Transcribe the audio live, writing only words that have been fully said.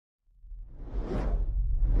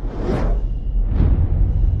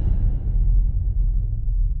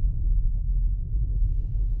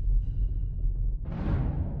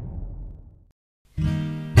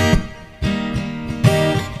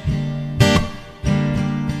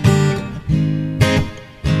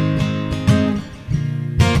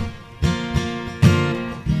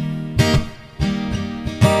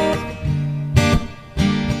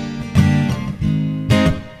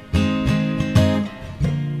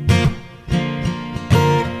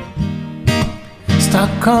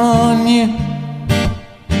stuck on you.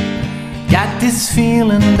 Got this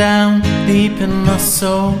feeling down deep in my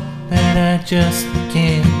soul that I just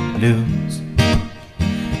can't lose.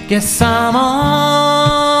 Guess I'm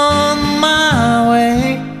on my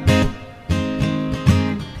way.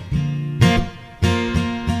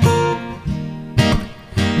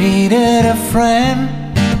 Needed a friend,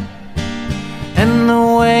 and the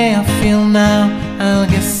way I feel now, I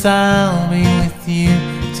guess I'll be with you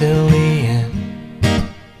till the end.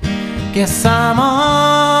 Guess I'm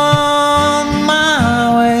on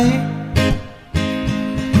my way.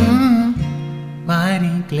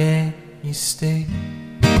 Mighty glad you stayed.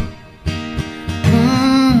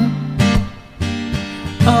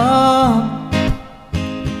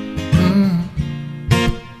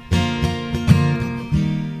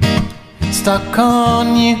 Stuck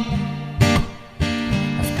on you.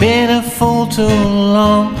 I've been a fool too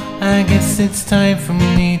long. I guess it's time for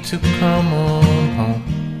me to come on home.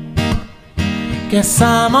 Guess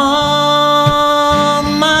I'm on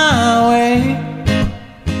my way.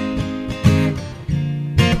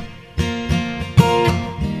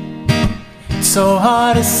 It's so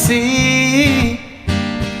hard to see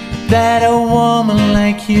that a woman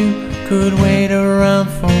like you could wait around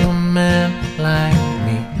for a man like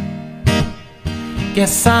me.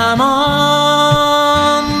 Guess I'm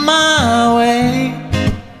on my way.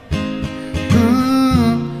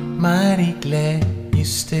 Mighty glad you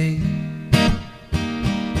stayed.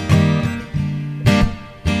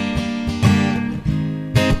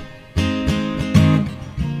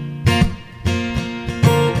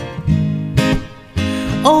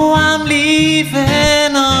 Oh, I'm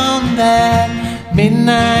leaving on that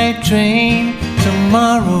midnight train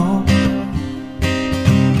tomorrow,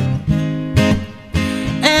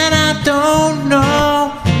 and I don't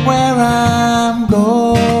know where I'm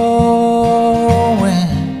going.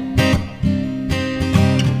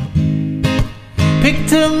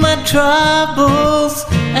 Picked up my troubles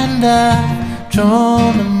and I've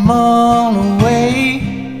thrown them all away.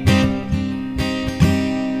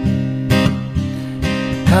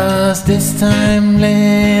 'Cause this time,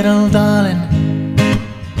 little darling,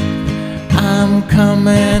 I'm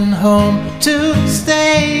coming home to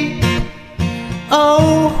stay.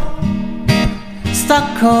 Oh,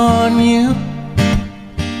 stuck on you.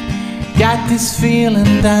 Got this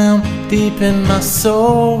feeling down deep in my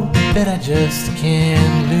soul that I just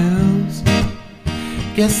can't lose.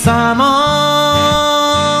 Guess I'm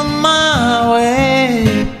on my way.